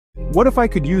What if I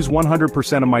could use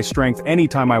 100% of my strength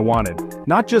anytime I wanted?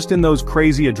 Not just in those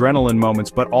crazy adrenaline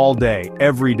moments, but all day,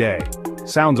 every day.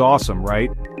 Sounds awesome, right?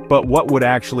 But what would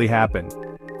actually happen?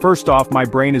 First off, my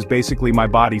brain is basically my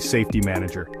body's safety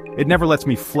manager. It never lets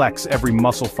me flex every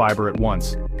muscle fiber at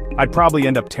once. I'd probably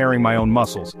end up tearing my own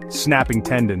muscles, snapping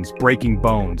tendons, breaking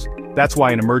bones. That's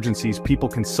why in emergencies people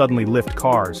can suddenly lift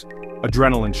cars.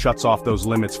 Adrenaline shuts off those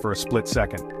limits for a split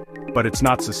second. But it's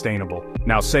not sustainable.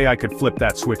 Now say I could flip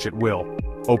that switch at will.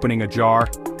 Opening a jar,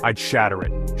 I'd shatter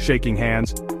it. Shaking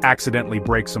hands, accidentally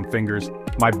break some fingers.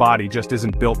 My body just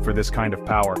isn't built for this kind of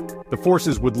power. The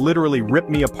forces would literally rip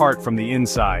me apart from the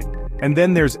inside. And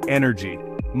then there's energy.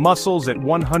 Muscles at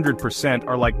 100%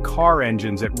 are like car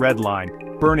engines at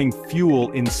redline, burning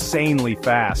fuel insanely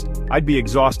fast. I'd be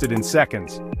exhausted in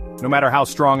seconds. No matter how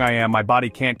strong I am, my body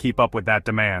can't keep up with that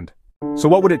demand. So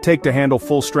what would it take to handle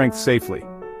full strength safely?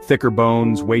 Thicker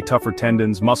bones, way tougher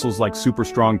tendons, muscles like super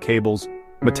strong cables,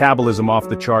 metabolism off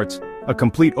the charts, a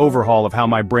complete overhaul of how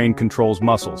my brain controls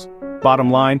muscles.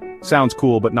 Bottom line, sounds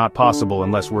cool but not possible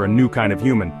unless we're a new kind of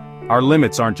human. Our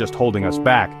limits aren't just holding us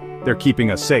back, they're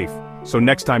keeping us safe. So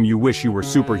next time you wish you were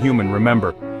superhuman,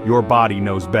 remember, your body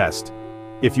knows best.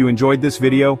 If you enjoyed this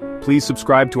video, please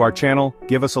subscribe to our channel,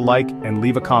 give us a like, and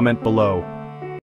leave a comment below.